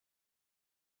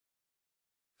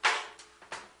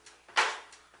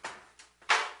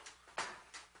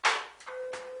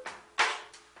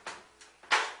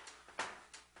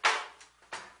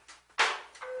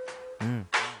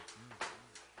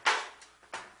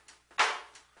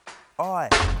Oi,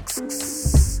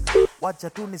 wacha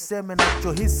tu niseme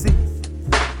nachohisi.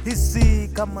 Hisi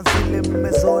kama zile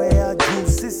mmezoea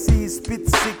juu sisi spit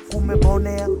sick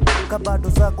umebonea. Kabado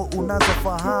zako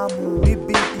unazofahamu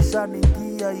bibi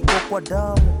ishaningia iko kwa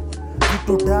damu.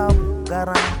 Vitu damu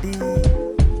garanti,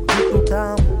 vitu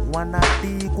damu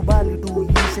wanati kubali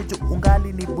tuishe juu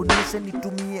ungali nibunishe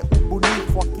nitumie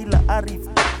ubunifu wa kila arifu.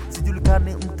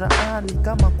 Sijulikane mtaani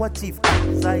kama kwa chief.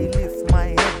 As I lift my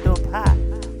head up high,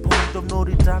 point of no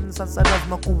return, sasa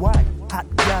lazima kuwai. Hot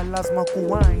girl lazima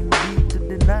kuwine, beat to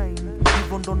the nine.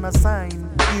 Hivyo ndo na sign,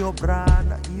 iyo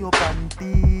brana, iyo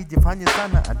panty. Jifanye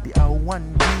sana ati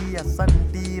awandi,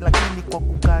 asanti. Lakini kwa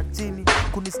kukaa chini,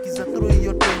 kunisikiza through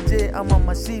iyo tenje ama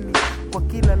mashini. Kwa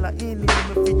kila laini,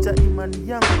 nimeficha imani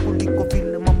yangu kuliko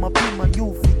vile mama pima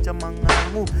yu ficha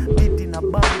mangangu. Biti na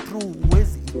band true,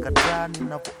 wezi ikataa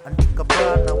ninapoandika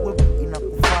bana webu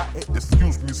inakufaa.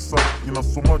 Excuse me sir,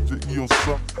 inasomaje iyo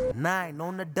sa? 9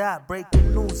 on the dot,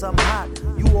 breaking news, I'm hot.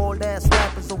 You old ass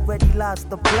rappers already lost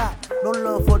the plot. No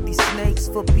love for these snakes,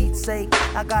 for Pete's sake.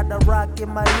 I got a rock in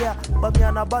my ear,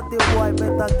 bamiana bate boy,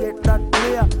 better get that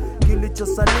clear.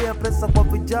 Kilichosalia pesa kwa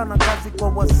vijana, kazi kwa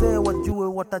wazee, wajue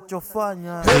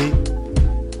watachofanya. Hey,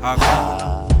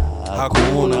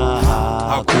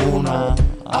 hakuna,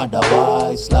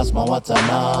 otherwise lazima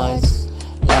WataNice,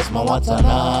 lazima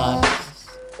WataNice.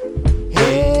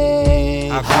 Hey,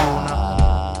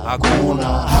 hakuna,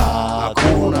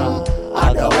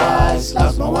 otherwise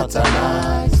lazima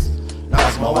WataNice,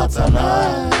 lazima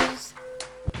WataNice.